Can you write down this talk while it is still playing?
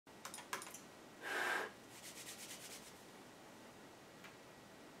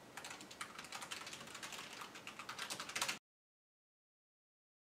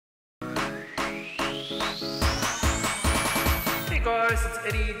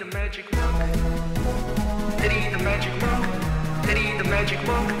the magic monk. Eddie the magic monk. Eddie the magic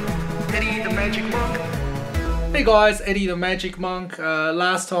monk. Eddie the magic monk. Hey guys, Eddie the Magic Monk.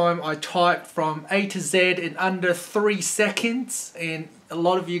 Last time I typed from A to Z in under 3 seconds and a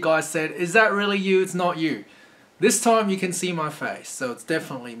lot of you guys said, is that really you? It's not you. This time you can see my face, so it's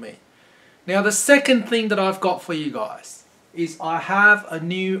definitely me. Now the second thing that I've got for you guys is I have a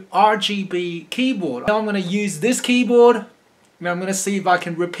new RGB keyboard. Now I'm going to use this keyboard. Now I'm going to see if I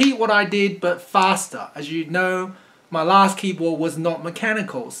can repeat what I did but faster. As you know, my last keyboard was not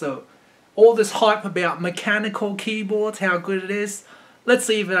mechanical, so all this hype about mechanical keyboards, how good it is, let's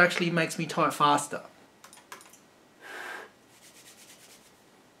see if it actually makes me type faster.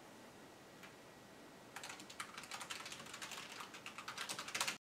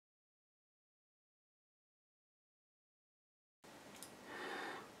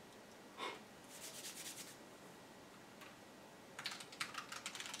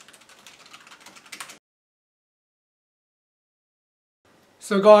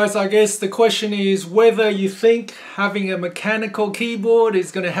 So guys, I guess the question is whether you think having a mechanical keyboard is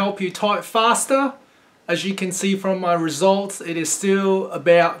going to help you type faster. As you can see from my results, it is still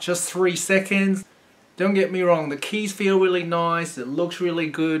about just 3 seconds. Don't get me wrong, the keys feel really nice, it looks really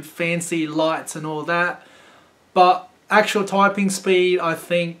good, fancy lights and all that. But actual typing speed, I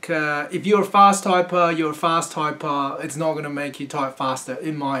think if you're a fast typer, you're a fast typer. It's not going to make you type faster,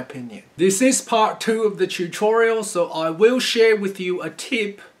 in my opinion. This is part 2 of the tutorial, so I will share with you a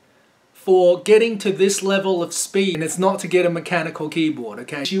tip for getting to this level of speed. And it's not to get a mechanical keyboard,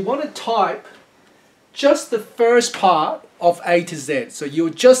 okay? You want to type just the first part of A to Z. So you're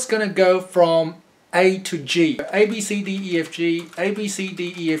just going to go from A to G. A, B, C, D, E, F, G, A, B, C,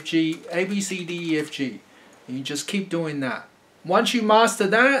 D, E, F, G, A, B, C, D, E, F, G. And you just keep doing that. Once you master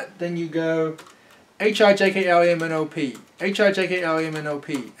that, then you go H, I, J, K, L, M, N, O, P. H, I, J, K, L, M, N, O,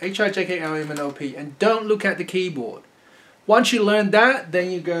 P. H, I, J, K, L, M, N, O, P. And don't look at the keyboard. Once you learn that, then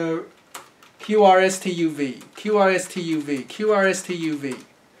you go Q, R, S, T, U, V. Q, R, S, T, U, V. Q, R, S, T, U, V.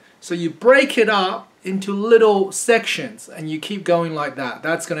 So you break it up into little sections and you keep going like that.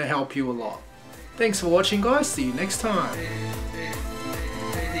 That's going to help you a lot. Thanks for watching guys. See you next time.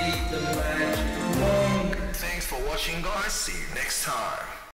 Thanks for watching guys. See you next time.